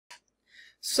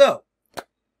So,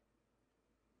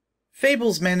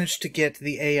 Fables managed to get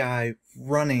the AI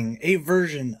running a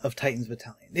version of Titan's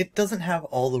Battalion. It doesn't have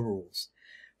all the rules,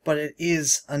 but it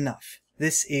is enough.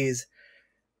 This is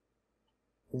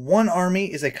one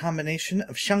army is a combination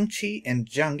of Shang-Chi and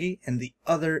Zhangyi, and the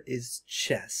other is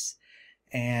chess.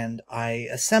 And I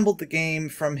assembled the game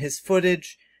from his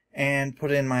footage and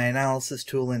put in my analysis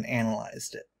tool and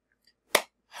analyzed it.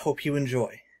 Hope you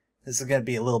enjoy. This is going to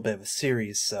be a little bit of a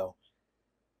series, so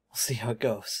we'll see how it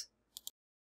goes.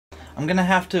 I'm going to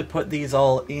have to put these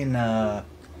all in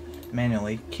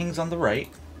manually. King's on the right.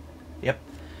 Yep.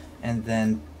 And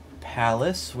then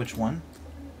Palace. Which one?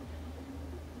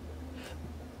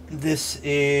 This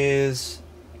is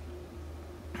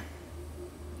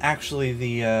actually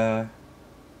the,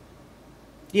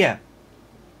 yeah.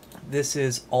 This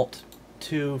is Alt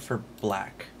 2 for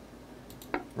black.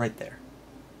 Right there.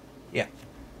 Yeah.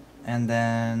 And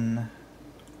then,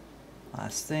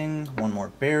 last thing, one more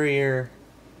barrier.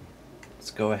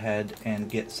 Let's go ahead and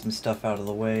get some stuff out of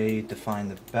the way, define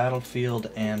the battlefield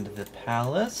and the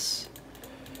palace,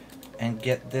 and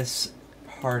get this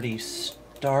party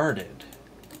started.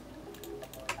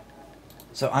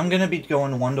 So I'm going to be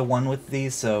going one-to-one with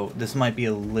these, so this might be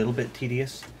a little bit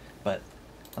tedious, but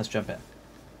let's jump in.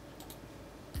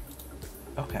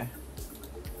 Okay.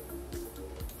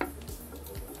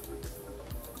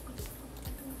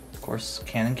 Of course,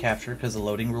 cannon capture, because the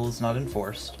loading rule is not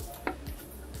enforced.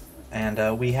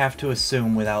 And we have to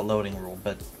assume without loading rule,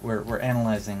 but we're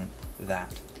analyzing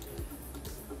that.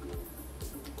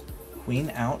 Queen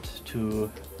out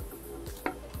to...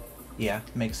 Yeah,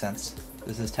 makes sense.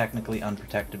 This is technically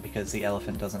unprotected because the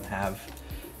elephant doesn't have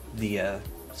the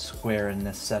square in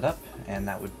this setup, and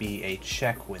that would be a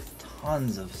check with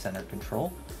tons of center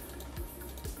control.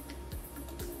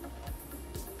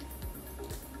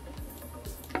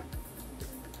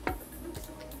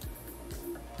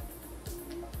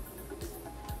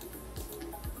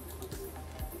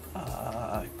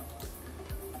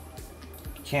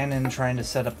 Cannon trying to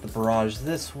set up the barrage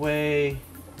this way.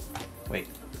 Wait,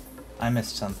 I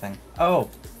missed something. Oh!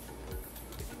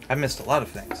 I missed a lot of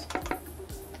things.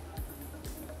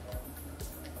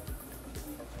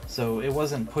 So it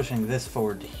wasn't pushing this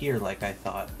forward to here like I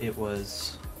thought. It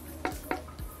was...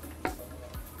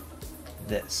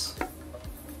 this.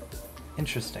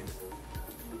 Interesting.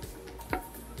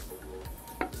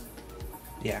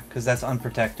 Yeah, because that's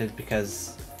unprotected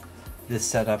because this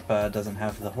setup doesn't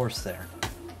have the horse there.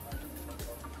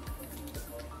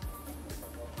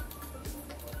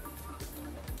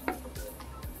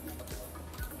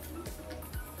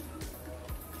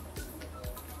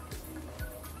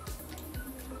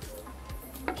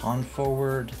 Pawn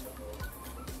forward.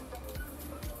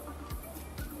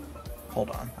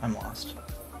 Hold on, I'm lost.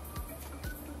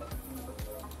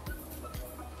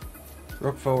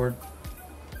 Rook forward.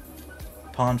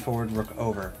 Pawn forward, rook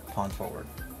over, pawn forward.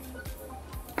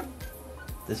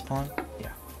 This pawn?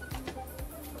 Yeah.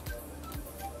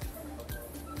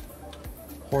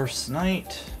 Horse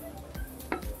knight.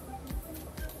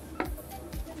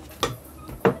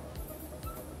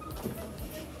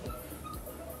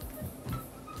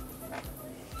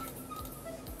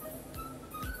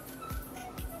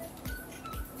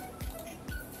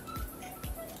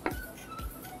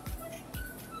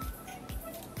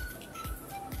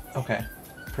 Okay,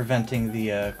 preventing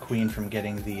the queen from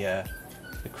getting the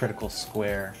critical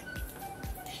square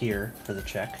here for the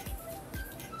check.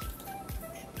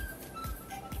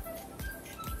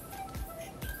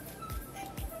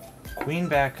 Queen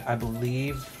back, I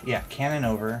believe. Yeah, cannon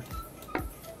over. And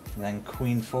then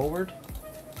queen forward.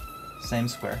 Same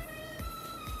square.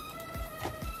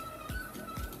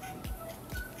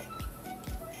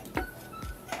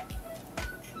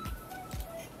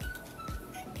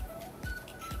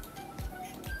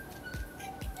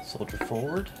 Soldier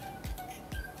forward.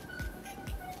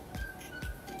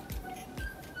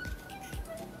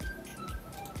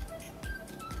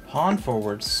 Pawn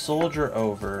forward, soldier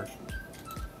over,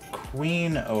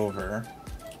 queen over,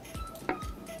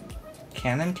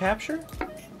 cannon capture?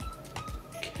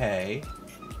 Okay.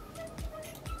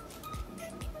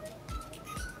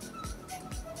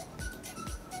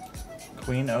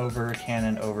 Queen over,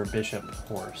 cannon over, bishop,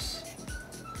 horse.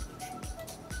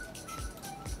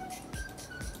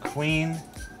 Queen,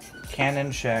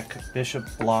 cannon check, bishop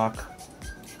block,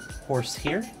 horse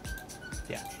here?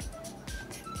 Yeah.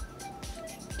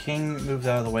 King moves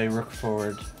out of the way, rook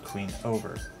forward, queen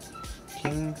over.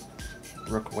 King,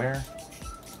 rook where?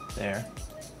 There.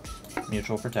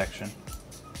 Mutual protection.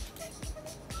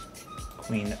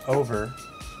 Queen over.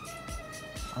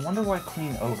 I wonder why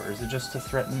queen over. Is it just to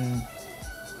threaten...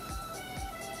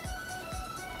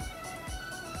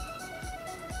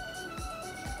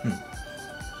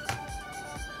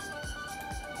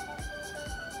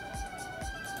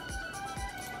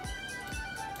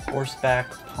 Horseback,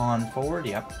 pawn forward,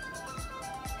 yep.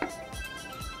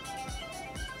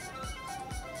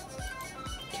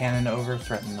 Cannon over,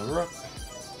 threaten the rook.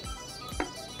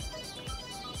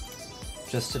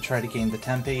 Just to try to gain the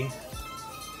tempi.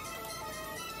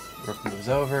 Rook moves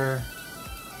over.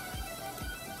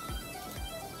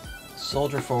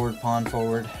 Soldier forward, pawn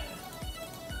forward.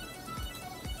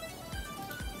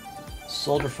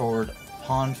 Soldier forward,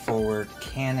 pawn forward,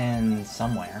 cannon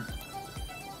somewhere.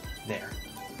 There.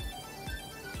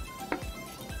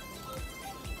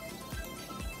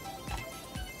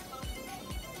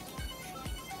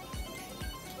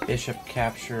 Bishop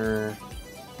capture.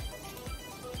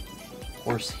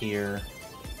 Horse here.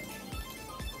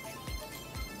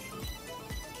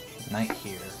 Knight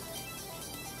here.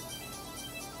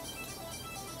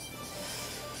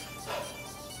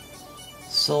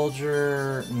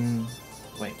 Soldier...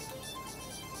 wait.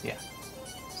 Yeah.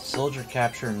 Soldier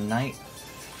capture, knight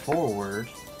forward.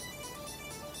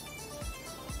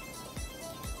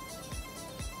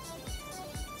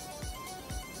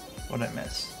 What'd I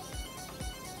miss?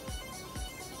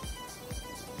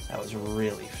 That was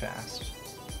really fast.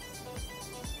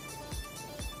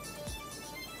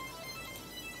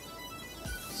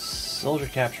 Soldier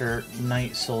capture,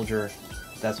 knight soldier.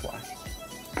 That's why.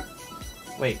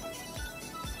 Wait.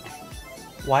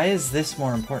 Why is this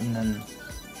more important than...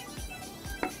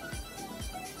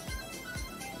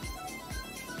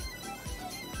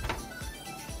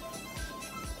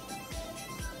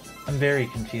 I'm very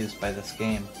confused by this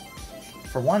game.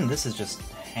 For one, this is just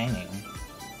hanging.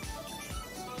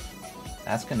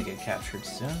 That's gonna get captured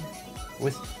soon.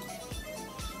 With...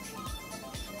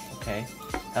 Okay.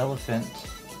 Elephant.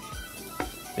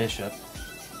 Bishop.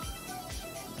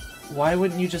 Why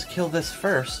wouldn't you just kill this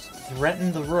first?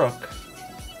 Threaten the rook.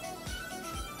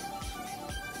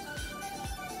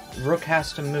 Rook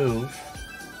has to move.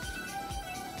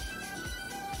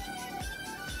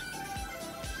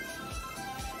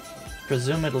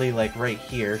 Presumably, like, right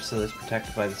here, so that's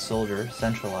protected by the soldier,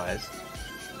 centralized.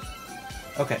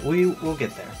 Okay, we'll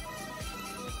get there.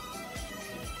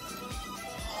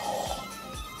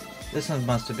 This one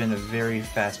must have been a very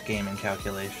fast game in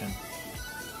calculation.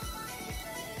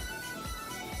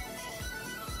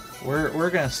 We're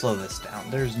gonna slow this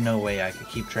down. There's no way I could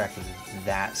keep track of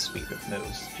that speed of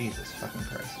moves. Jesus fucking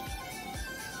Christ.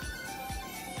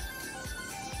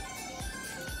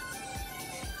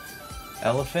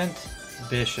 Elephant,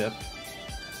 bishop.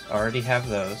 Already have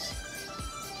those.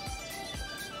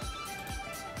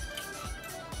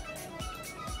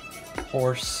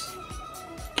 Horse,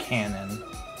 cannon.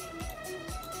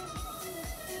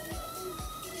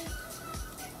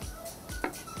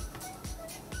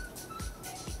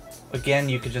 Again,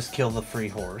 you could just kill the free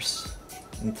horse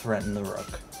and threaten the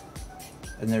rook.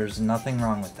 And there's nothing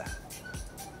wrong with that.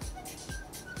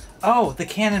 Oh, the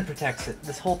cannon protects it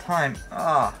this whole time.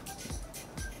 Ah.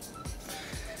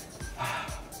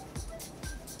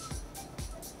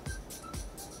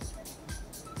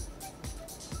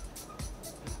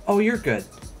 Oh, you're good.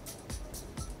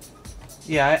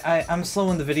 Yeah, I'm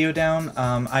slowing the video down.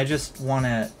 I just want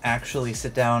to actually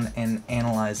sit down and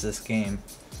analyze this game.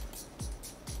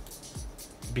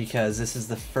 Because this is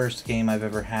the first game I've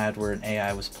ever had where an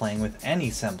AI was playing with any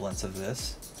semblance of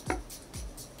this.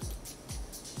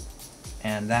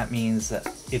 And that means that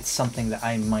it's something that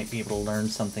I might be able to learn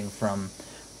something from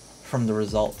the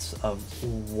results of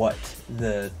what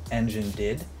the engine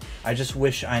did. I just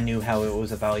wish I knew how it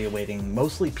was evaluating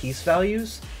mostly piece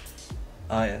values.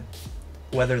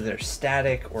 Whether they're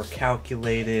static or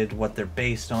calculated, what they're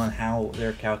based on, how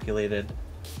they're calculated.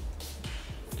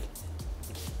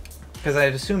 Because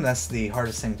I'd assume that's the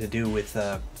hardest thing to do with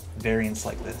variants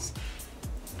like this.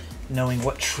 Knowing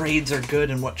what trades are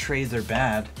good and what trades are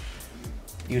bad.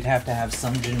 You'd have to have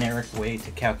some generic way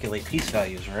to calculate piece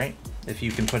values, right? If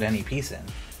you can put any piece in.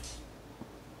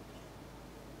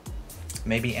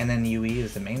 Maybe NNUE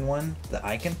is the main one that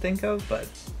I can think of, but...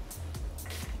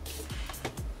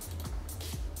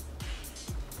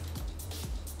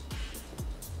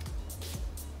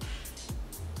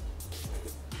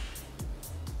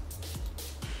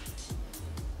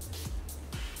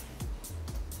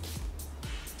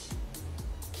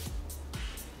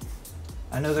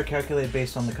 I know they're calculated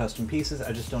based on the custom pieces,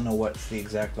 I just don't know what's the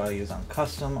exact values on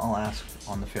custom. I'll ask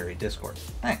on the Fairy Discord.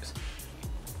 Thanks.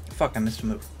 Fuck, I missed a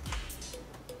move.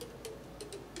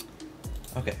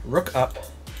 Okay, rook up.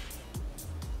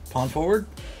 Pawn forward?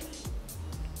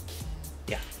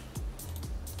 Yeah.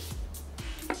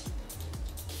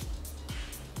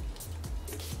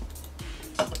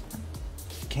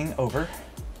 King over.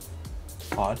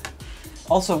 Odd.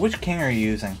 Also, which king are you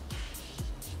using?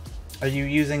 Are you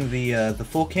using the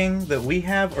full king that we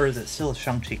have, or is it still a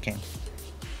Shang-Chi king?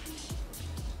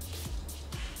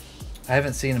 I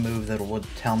haven't seen a move that would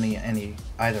tell me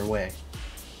either way.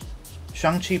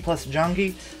 Shang-Chi plus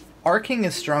Zhangyi? Our king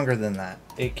is stronger than that.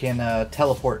 It can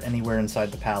teleport anywhere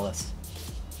inside the palace.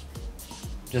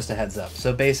 Just a heads up.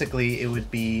 So basically it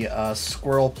would be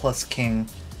Squirrel plus King,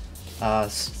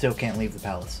 still can't leave the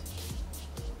palace.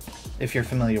 If you're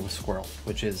familiar with Squirrel,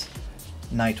 which is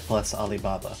Knight plus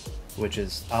Alibaba, which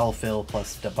is Alfil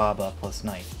plus Dababa plus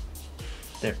Knight.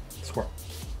 There, Squirrel.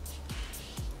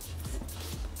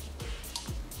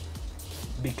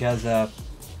 Because,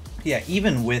 yeah,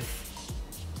 even with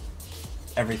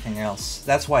everything else,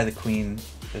 that's why the queen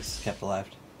is kept alive.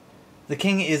 The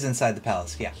king is inside the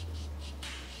palace, yeah.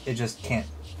 It just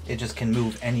can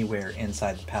move anywhere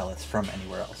inside the palace from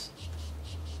anywhere else.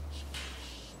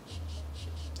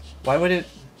 Why would it...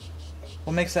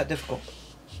 What makes that difficult?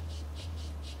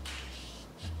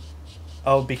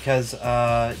 Oh, because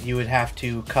you would have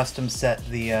to custom set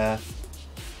the...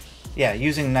 Yeah,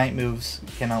 using knight moves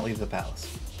cannot leave the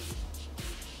palace.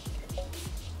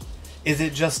 Is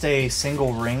it just a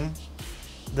single ring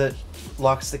that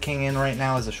locks the king in right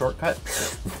now as a shortcut?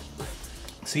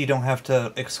 So you don't have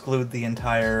to exclude the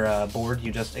entire board,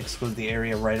 you just exclude the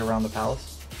area right around the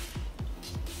palace?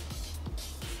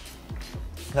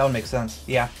 That would make sense,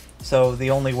 yeah. So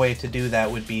the only way to do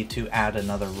that would be to add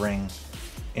another ring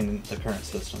in the current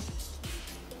system.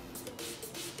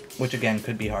 Which again,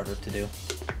 could be harder to do.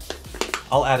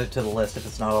 I'll add it to the list if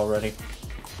it's not already.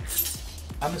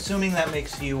 I'm assuming that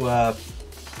makes you,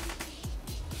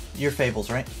 your Fables,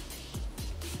 right?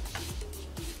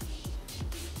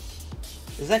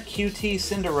 Is that QT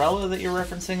Cinderella that you're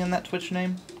referencing in that Twitch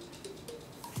name?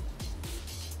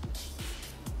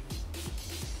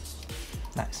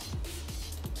 Nice.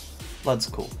 Blood's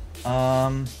cool.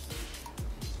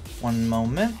 One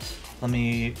moment. Let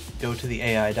me go to the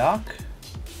AI doc.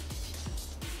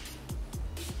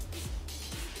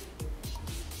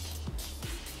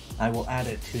 I will add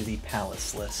it to the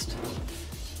palace list.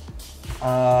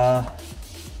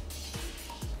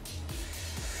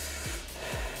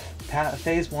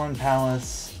 Phase 1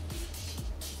 palace.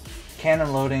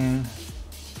 Cannon loading.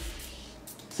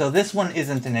 So this one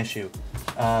isn't an issue.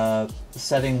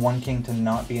 Setting one king to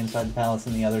not be inside the palace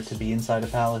and the other to be inside a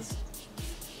palace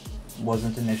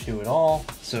wasn't an issue at all.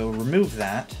 So remove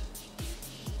that.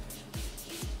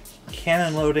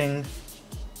 Cannon loading.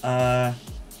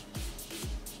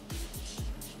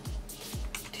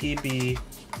 TB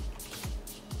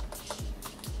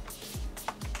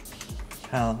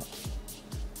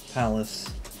Palace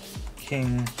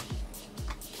King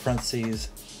parentheses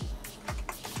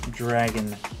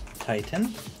Dragon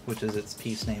Titan, which is its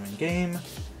piece name in game.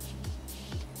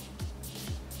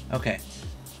 Okay.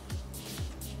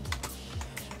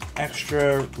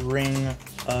 Extra ring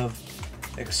of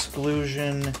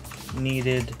exclusion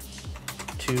needed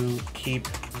to keep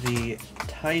the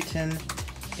Titan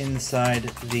inside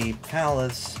the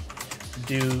palace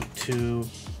due to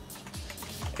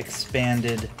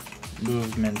expanded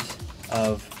movement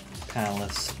of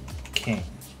Palace King.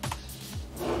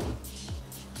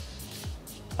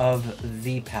 Of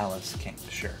the Palace King,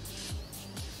 sure.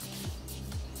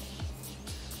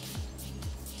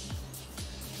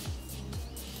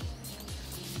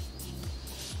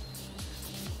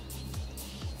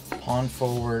 Pawn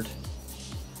forward.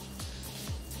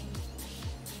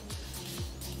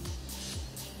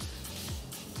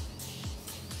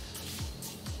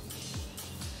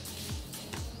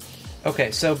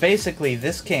 Okay, so basically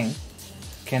this king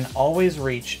can always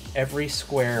reach every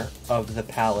square of the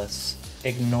palace,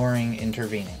 ignoring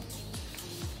intervening.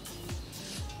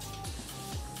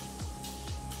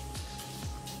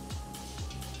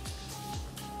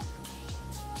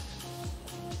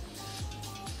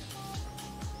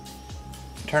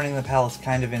 Turning the palace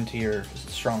kind of into your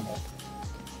stronghold.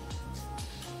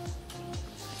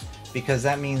 Because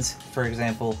that means, for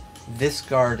example, this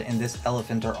guard and this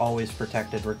elephant are always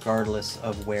protected regardless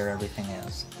of where everything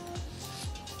is.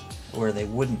 Where they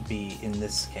wouldn't be in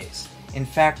this case. In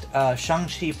fact,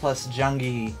 Shang-Chi plus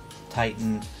Zhangyi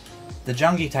Titan, the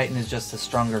Zhangyi Titan is just a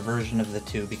stronger version of the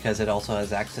two because it also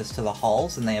has access to the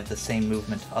halls and they have the same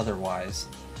movement otherwise.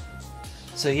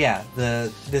 So yeah,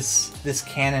 this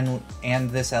cannon and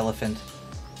this elephant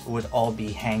would all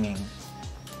be hanging.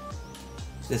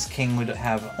 This king would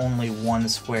have only one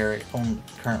square it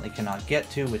currently cannot get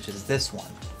to, which is this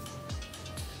one.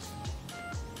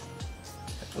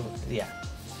 Yeah.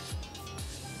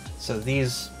 So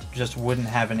these just wouldn't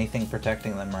have anything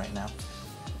protecting them right now.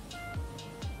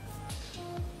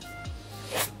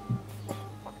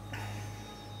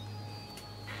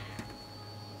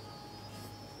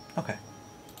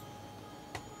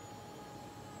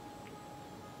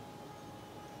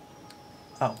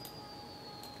 Oh.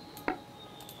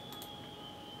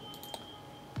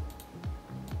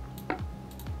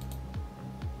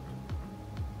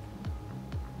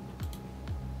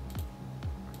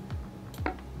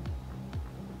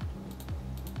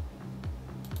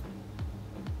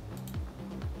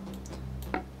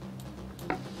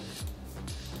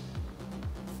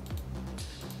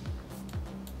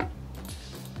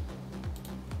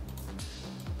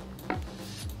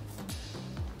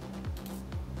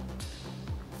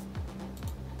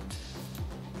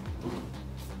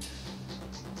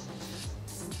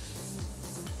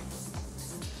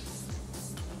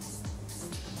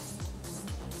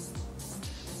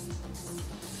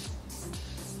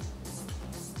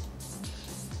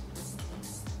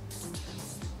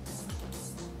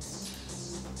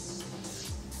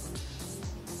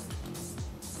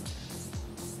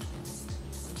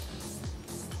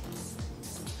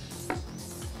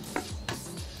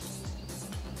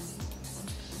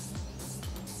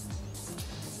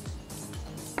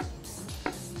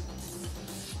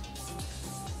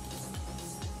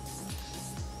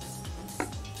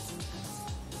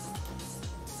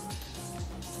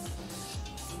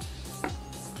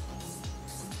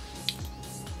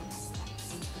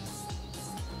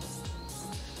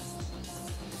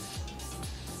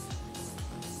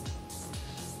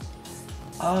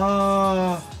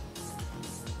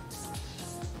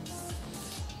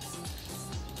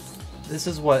 This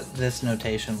is what this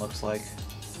notation looks like.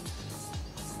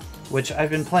 Which I've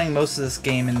been playing most of this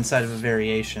game inside of a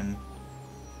variation.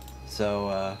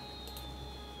 So,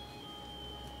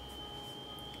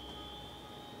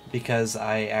 because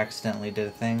I accidentally did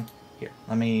a thing. Here,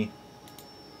 let me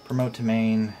promote to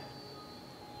main.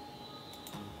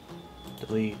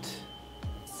 Delete.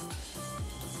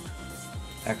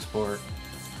 Export.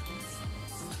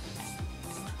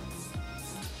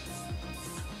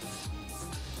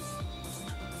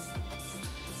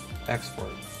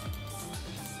 Export.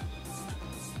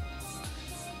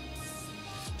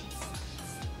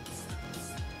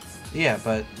 Yeah,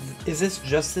 but is this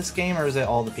just this game, or is it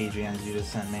all the PGMs you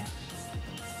just sent me?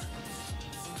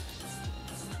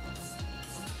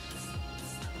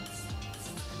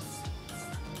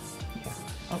 Yeah.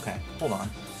 Okay, hold on.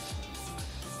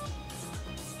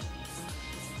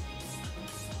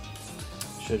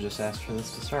 Should've just asked for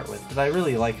this to start with, but I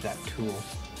really like that tool.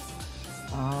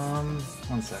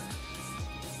 One sec.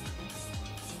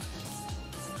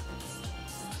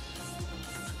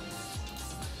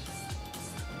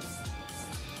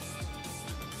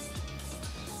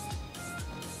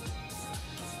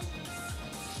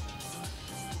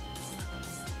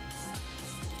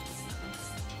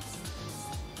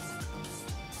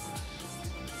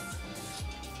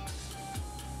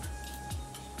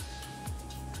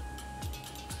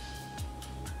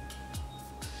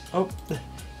 Oh,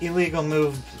 illegal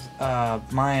move.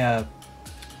 My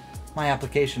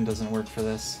application doesn't work for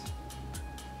this.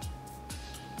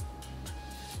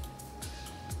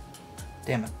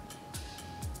 Damn it.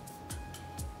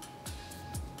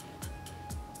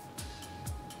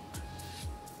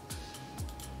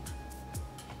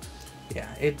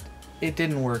 Yeah, it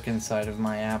didn't work inside of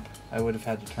my app. I would have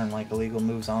had to turn like illegal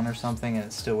moves on or something, and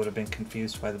it still would have been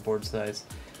confused by the board size.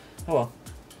 Oh well.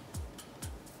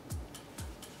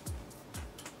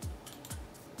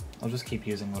 I'll just keep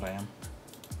using what I am.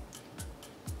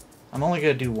 I'm only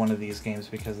going to do one of these games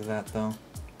because of that, though.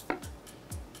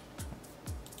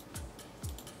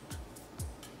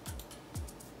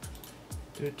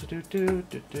 Do do do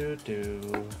do do do do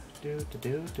do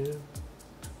do do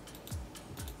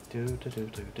do do do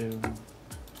do do.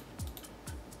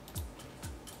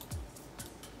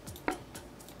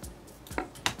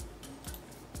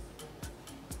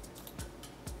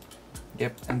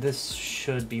 Yep, and this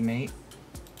should be mate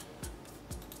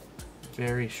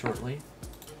very shortly.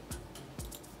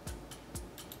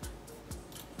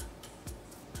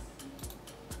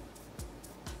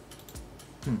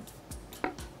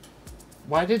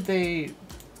 Why did they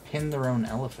pin their own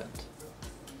elephant?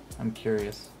 I'm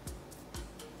curious.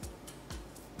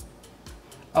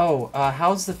 Oh,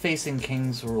 how's the facing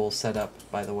kings rule set up,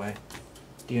 by the way?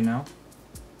 Do you know?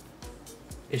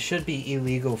 It should be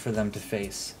illegal for them to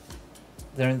face.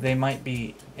 They might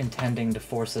be intending to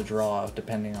force a draw,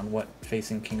 depending on what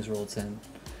facing kings rule it's in.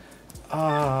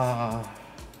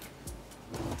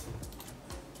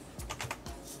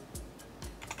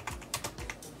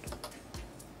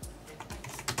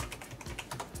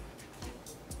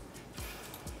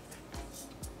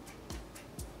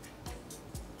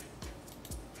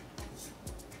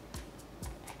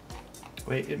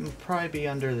 Wait, it would probably be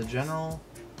under the general.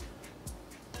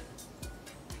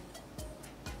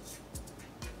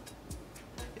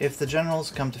 If the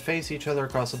generals come to face each other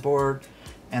across the board,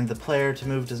 and the player to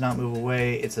move does not move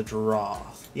away, it's a draw.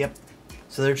 Yep.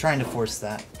 So they're trying to force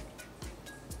that.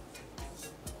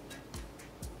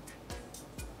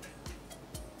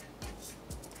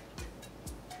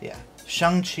 Yeah.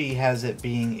 Shang-Chi has it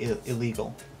being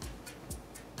illegal.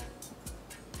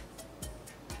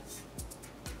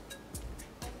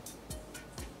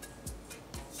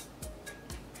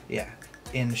 Yeah.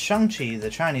 In Shang-Chi, the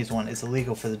Chinese one, it's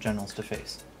illegal for the generals to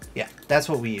face. Yeah, that's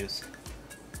what we use.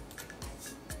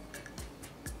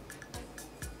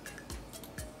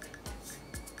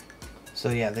 So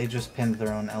yeah, they just pinned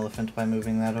their own elephant by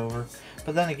moving that over.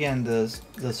 But then again,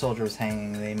 the soldier was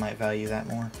hanging. They might value that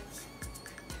more.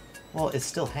 Well, it's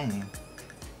still hanging.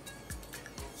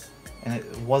 And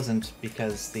it wasn't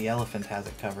because the elephant has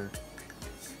it covered.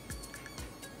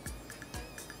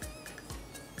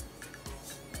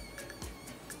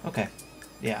 Okay.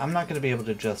 Yeah, I'm not going to be able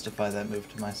to justify that move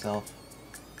to myself.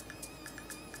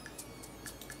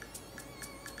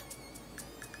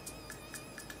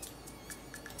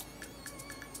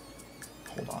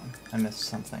 Hold on. I missed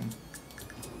something.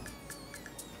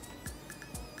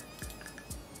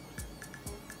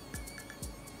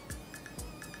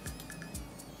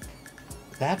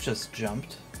 That just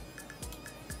jumped.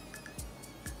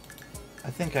 I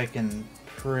think I can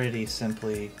pretty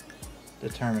simply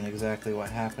determine exactly what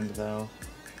happened, though.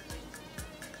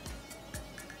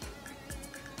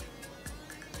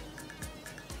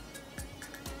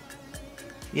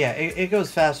 Yeah, it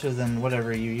goes faster than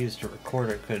whatever you use to record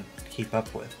it could keep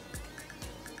up with.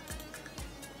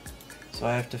 So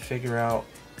I have to figure out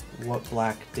what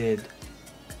black did.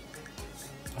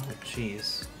 Oh,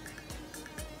 jeez.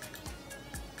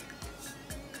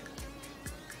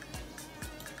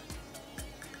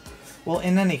 Well,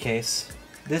 in any case,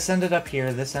 this ended up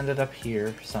here, this ended up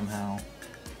here somehow.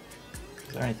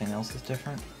 Is there anything else that's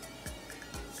different?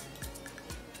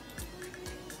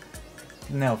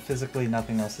 No, physically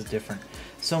nothing else is different.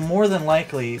 So more than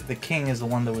likely, the king is the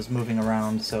one that was moving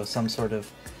around, so some sort of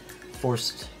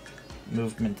forced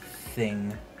movement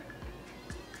thing.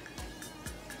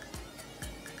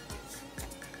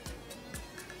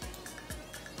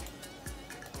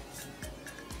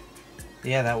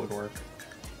 Yeah, that would work.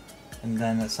 And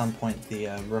then at some point the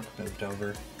rook moved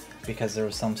over because there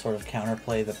was some sort of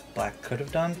counterplay that black could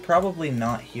have done. Probably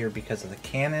not here because of the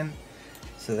cannon,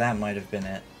 so that might have been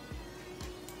it.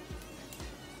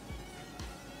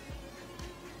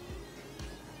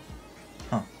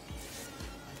 Huh.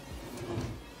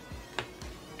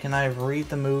 Can I read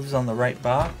the moves on the right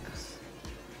box?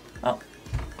 Oh,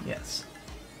 yes.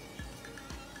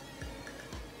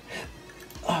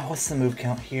 Oh, what's the move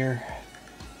count here?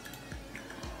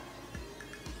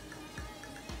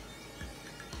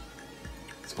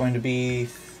 It's going to be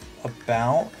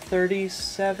about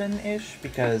 37-ish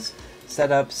because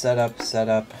setup, setup,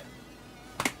 setup.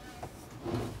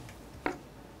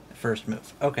 First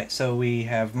move. Okay, so we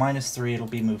have -3. It'll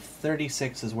be move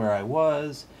 36 is where I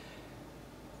was.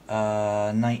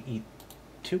 Knight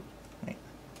E2. Wait.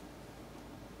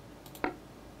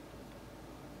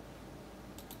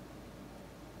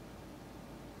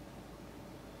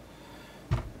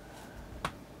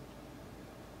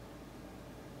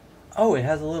 Oh, it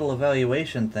has a little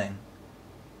evaluation thing.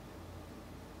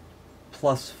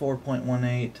 Plus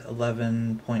 4.18,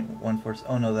 11.14.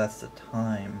 Oh no, that's the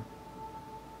time.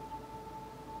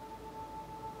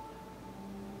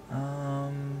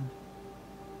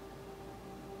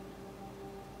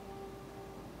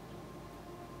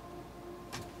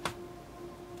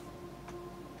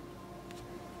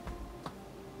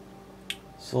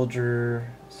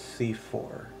 Soldier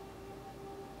C4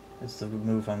 is the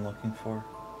move I'm looking for.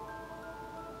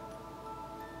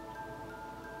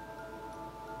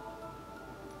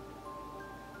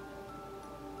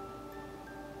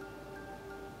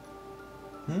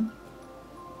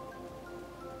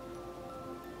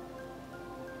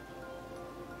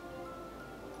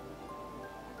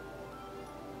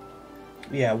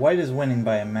 Yeah, white is winning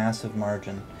by a massive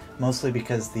margin, mostly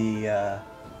because the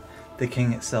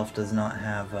king itself does not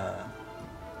have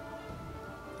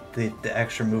the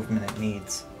extra movement it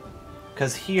needs.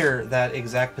 Because here, that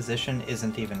exact position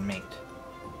isn't even mate,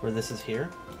 where this is here,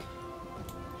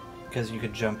 because you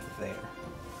could jump there.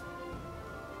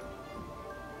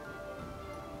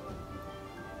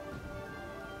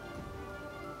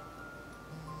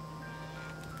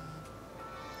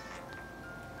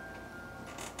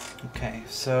 Okay,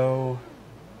 so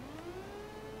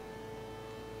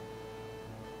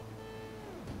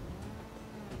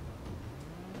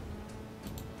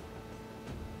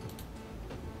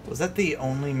was that the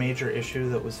only major issue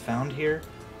that was found here?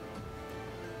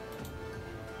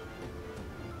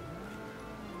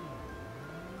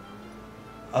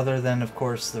 other than, of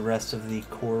course, the rest of the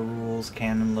core rules,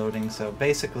 cannon loading. So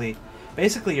basically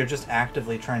you're just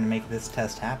actively trying to make this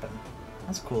test happen.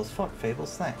 That's cool as fuck,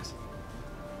 Fables. Thanks.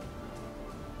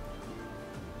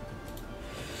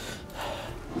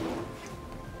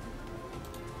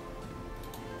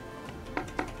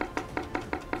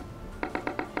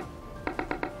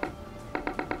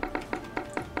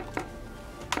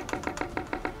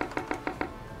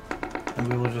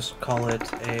 And we will just call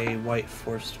it a white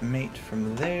forced mate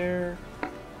from there.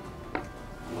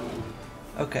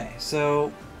 Okay,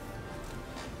 so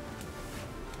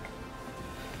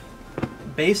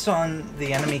based on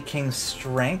the enemy king's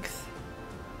strength,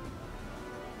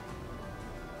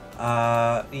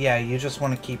 yeah, you just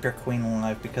want to keep your queen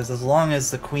alive, because as long as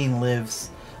the queen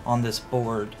lives on this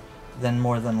board, then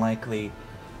more than likely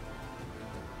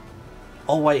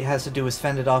all white has to do is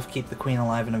fend it off, keep the queen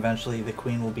alive, and eventually the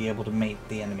queen will be able to mate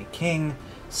the enemy king,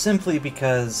 simply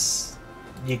because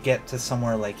you get to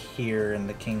somewhere like here and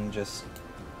the king just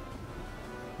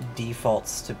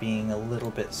defaults to being a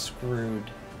little bit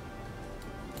screwed.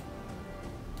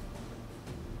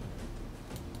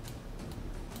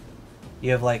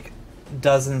 You have like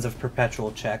dozens of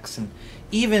perpetual checks, and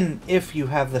even if you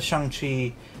have the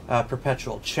Shang-Chi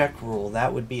perpetual check rule,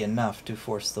 that would be enough to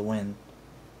force the win.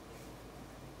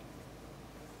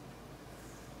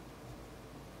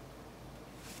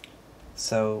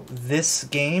 So this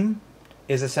game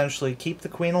is essentially keep the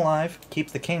queen alive, keep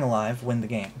the king alive, win the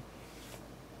game.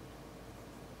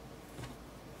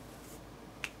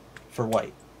 For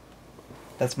white.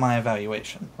 That's my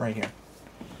evaluation right here.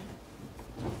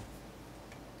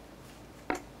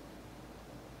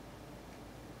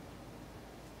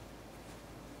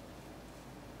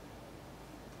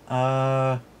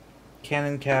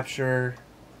 Cannon capture,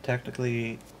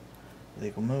 technically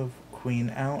legal move. Queen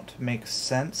out makes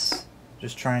sense.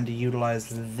 Just trying to utilize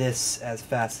this as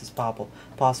fast as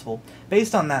possible.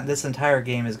 Based on that, this entire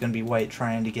game is going to be white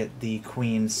trying to get the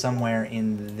queen somewhere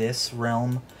in this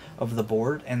realm of the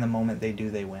board, and the moment they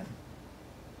do, they win.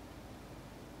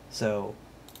 So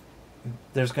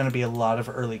there's going to be a lot of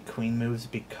early queen moves,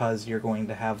 because you're going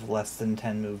to have less than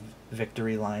 10 move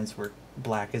victory lines where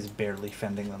black is barely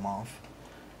fending them off.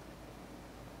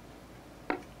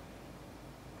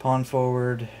 Pawn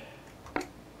forward.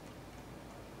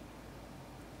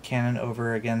 Cannon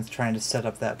over, again trying to set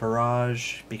up that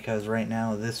barrage, because right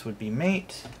now this would be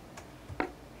mate.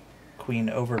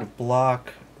 Queen over to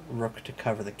block. Rook to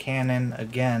cover the cannon.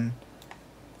 Again,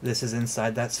 this is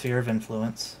inside that sphere of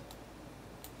influence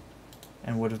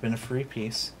and would have been a free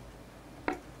piece.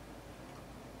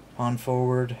 Pawn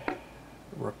forward.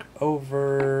 Rook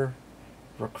over.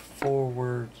 Rook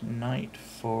forward. Knight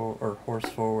forward, or horse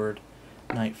forward.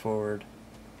 Knight forward.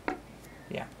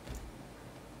 Yeah.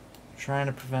 Trying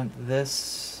to prevent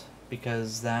this,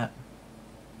 because that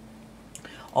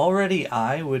already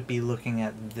I would be looking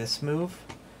at this move,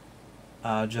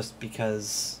 just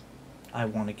because I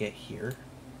want to get here.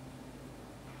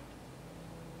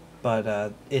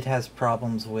 But it has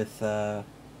problems with it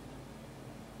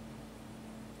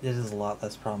is a lot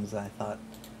less problems than I thought.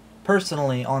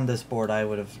 Personally, on this board I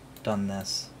would have done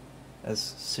this as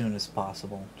soon as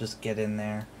possible. Just get in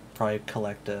there, probably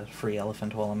collect a free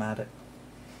elephant while I'm at it.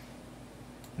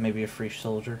 Maybe a free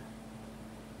soldier.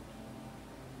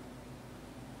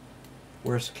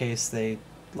 Worst case, they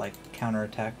like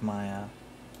counterattack my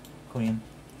queen.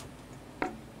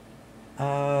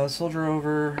 Soldier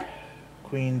over,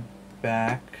 queen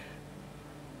back.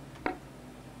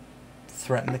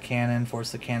 Threaten the cannon,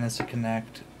 force the cannons to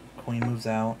connect. Queen moves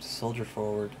out, soldier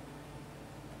forward.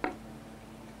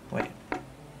 Wait.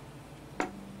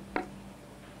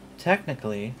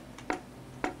 Technically,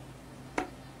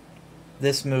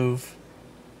 this move,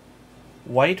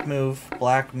 white move,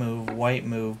 black move, white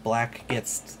move, black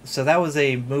gets... So that was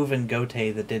a move in Gote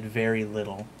that did very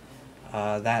little.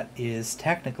 That is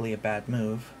technically a bad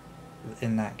move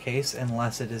in that case,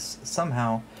 unless it is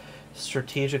somehow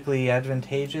strategically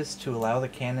advantageous to allow the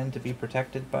cannon to be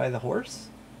protected by the horse.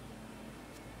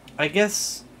 I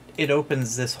guess it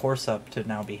opens this horse up to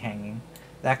now be hanging.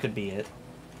 That could be it.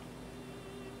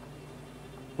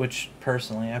 Which,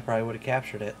 personally, I probably would have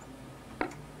captured it.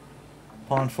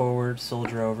 Pawn forward,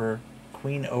 soldier over,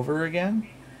 queen over again.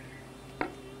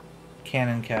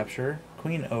 Cannon capture,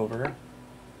 queen over.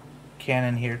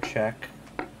 Cannon here, check.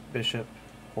 Bishop,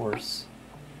 horse.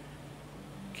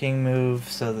 King move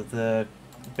so that the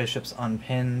bishop's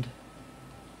unpinned.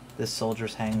 This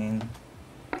soldier's hanging.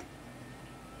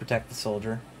 Protect the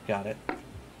soldier. Got it.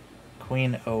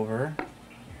 Queen over.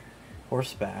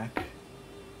 Horse back.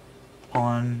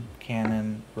 Pawn,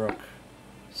 cannon, rook,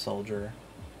 soldier.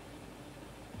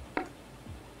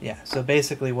 Yeah, so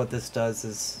basically what this does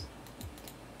is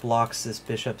blocks this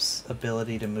bishop's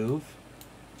ability to move.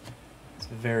 It's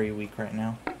very weak right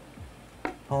now.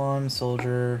 Pawn,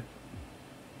 soldier,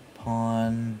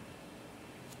 pawn.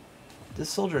 This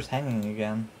soldier's hanging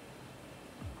again.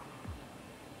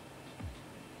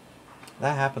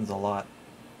 That happens a lot.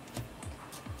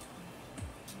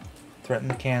 Threaten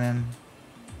the cannon.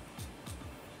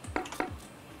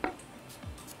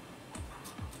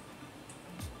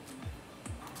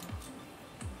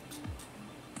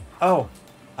 Oh,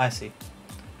 I see.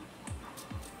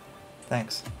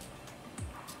 Thanks.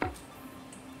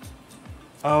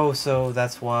 Oh, so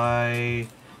that's why...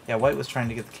 Yeah, white was trying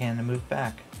to get the cannon to move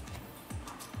back.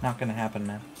 Not gonna happen,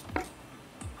 man.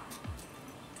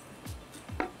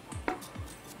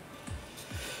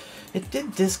 It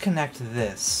did disconnect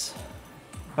this,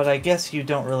 but I guess you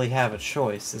don't really have a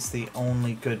choice. It's the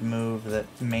only good move that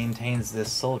maintains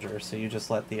this soldier, so you just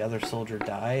let the other soldier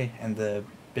die and the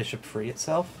bishop free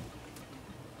itself.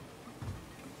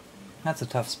 That's a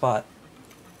tough spot.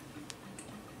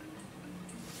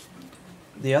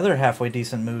 The other halfway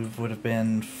decent move would have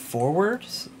been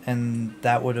forwards, and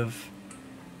that would have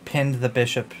pinned the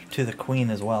bishop to the queen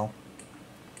as well.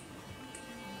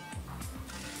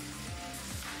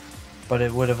 But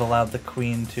it would have allowed the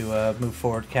queen to move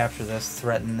forward, capture this,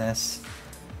 threaten this.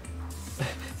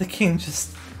 The king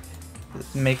just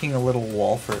making a little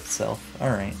wall for itself.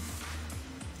 Alright.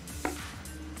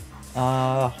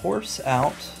 Horse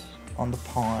out on the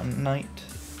pawn, knight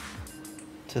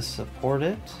to support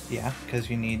it. Yeah, because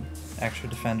you need extra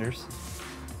defenders.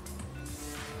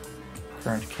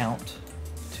 Current count,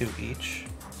 2 each.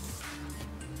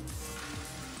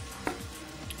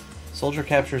 Soldier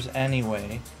captures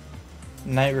anyway.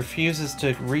 Knight refuses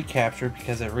to recapture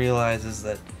because it realizes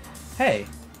that, hey,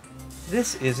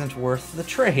 this isn't worth the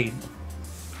trade.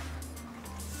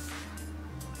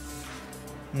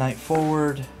 Knight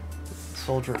forward,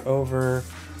 soldier over.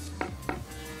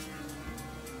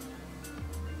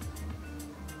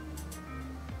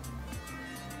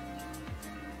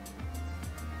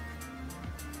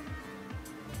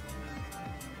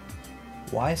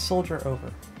 Why soldier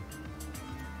over?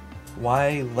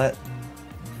 Why let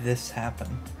this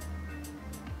happen?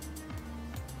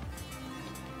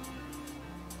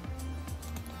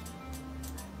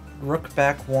 Rook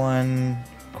back 1,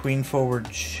 queen forward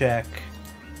check.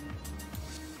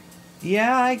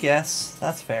 Yeah, I guess.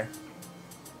 That's fair.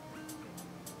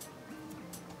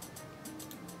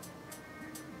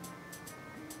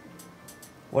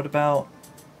 What about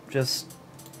just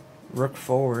rook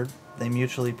forward? They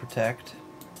mutually protect.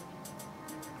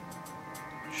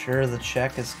 Sure, the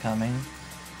check is coming,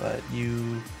 but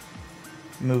you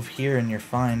move here and you're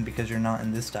fine because you're not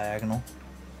in this diagonal.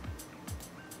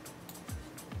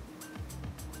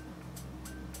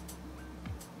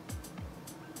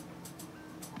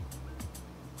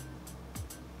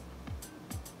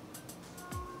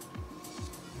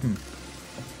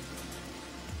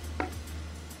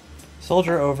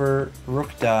 Soldier over,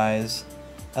 rook dies,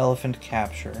 elephant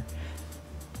capture.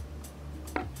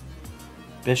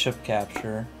 Bishop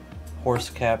capture,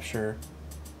 horse capture,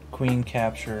 queen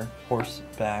capture, horse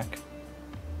back.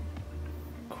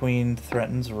 Queen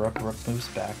threatens rook, rook moves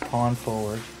back, pawn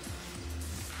forward.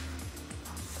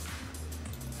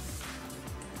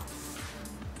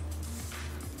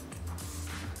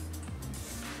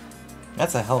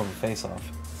 That's a hell of a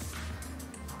face-off.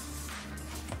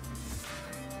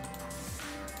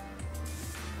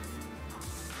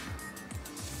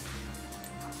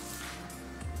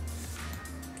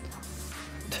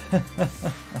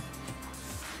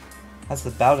 That's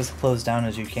about as closed down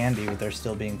as you can be with there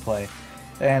still being play.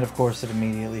 And of course it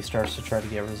immediately starts to try to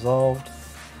get resolved.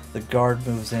 The guard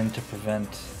moves in to prevent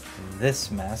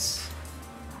this mess.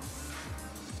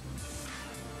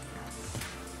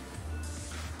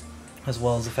 As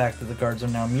well as the fact that the guards are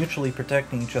now mutually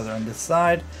protecting each other on this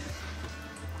side.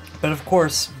 But of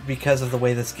course, because of the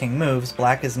way this king moves,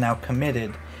 black is now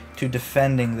committed to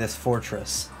defending this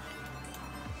fortress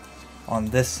on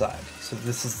this side. So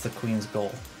this is the queen's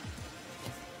goal.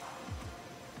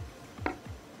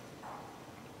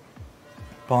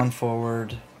 Pawn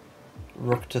forward,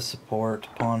 rook to support,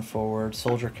 pawn forward,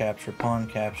 soldier capture, pawn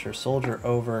capture, soldier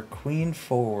over, queen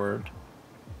forward.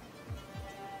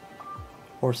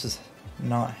 Horse is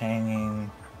not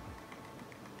hanging.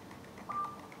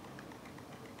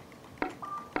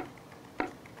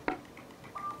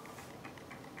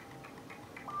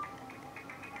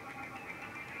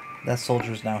 That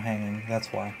soldier's now hanging,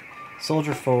 that's why.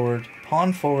 Soldier forward,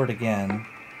 pawn forward again.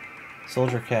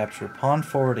 Soldier capture, pawn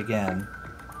forward again.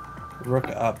 Rook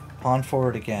up, pawn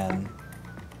forward again.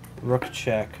 rook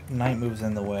check, knight moves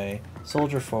in the way,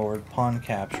 soldier forward, pawn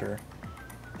capture,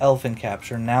 elephant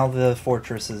capture. Now the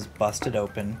fortress is busted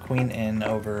open, queen in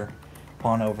over,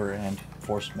 pawn over, and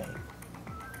forced mate.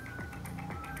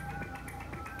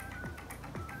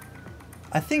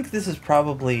 I think this is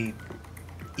probably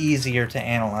easier to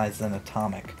analyze than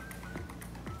Atomic.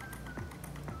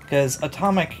 Because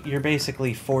Atomic, you're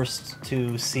basically forced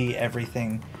to see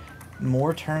everything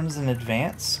more turns in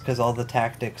advance, because all the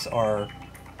tactics are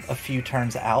a few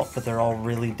turns out, but they're all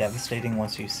really devastating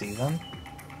once you see them.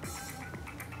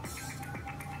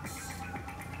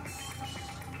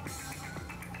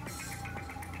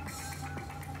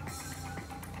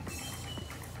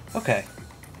 Okay.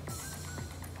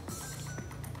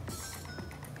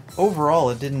 Overall,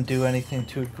 it didn't do anything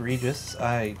too egregious.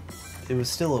 It was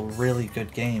still a really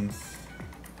good game.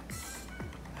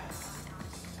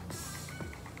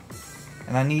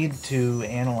 And I need to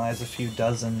analyze a few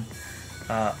dozen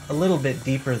a little bit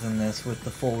deeper than this with the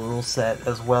full rule set,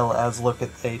 as well as look at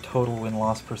a total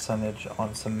win-loss percentage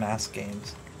on some mass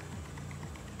games.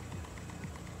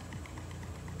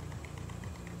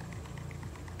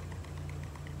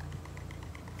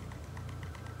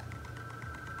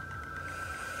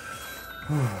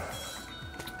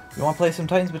 You want to play some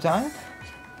Titans Battalion?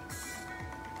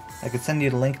 I could send you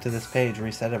the link to this page,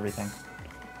 reset everything.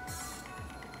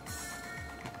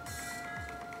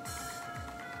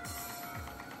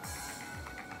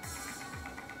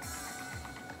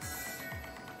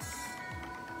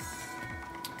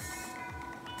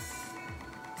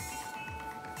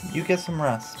 You get some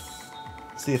rest.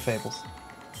 See you, Fables.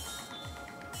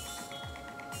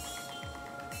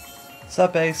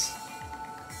 Sup, Ace?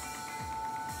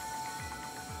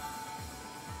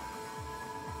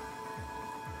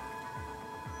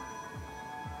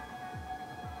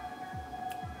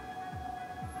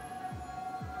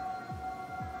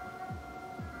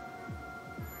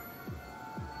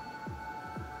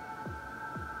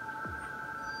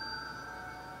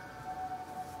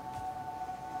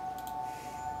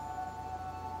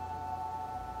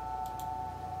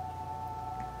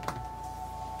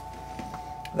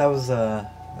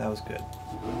 That was good.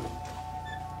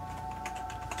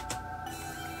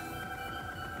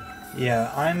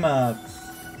 Yeah, I'm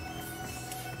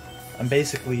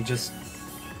basically just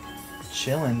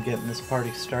chilling, getting this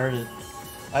party started.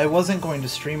 I wasn't going to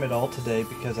stream it all today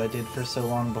because I did for so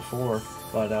long before,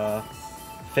 but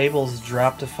Fables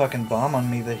dropped a fucking bomb on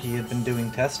me that he had been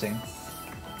doing testing.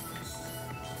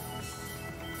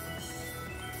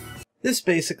 This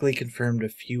basically confirmed a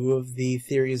few of the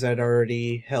theories I'd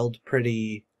already held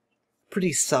pretty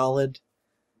solid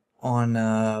on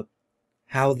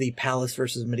how the Palace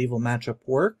versus Medieval matchup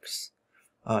works.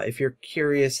 If you're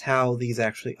curious how these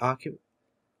actually occupy...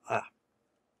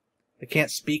 I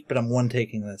can't speak, but I'm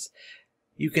one-taking this.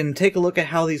 You can take a look at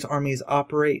how these armies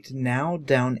operate now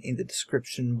down in the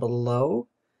description below.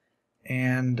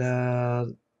 And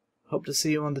hope to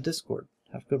see you on the Discord.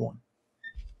 Have a good one.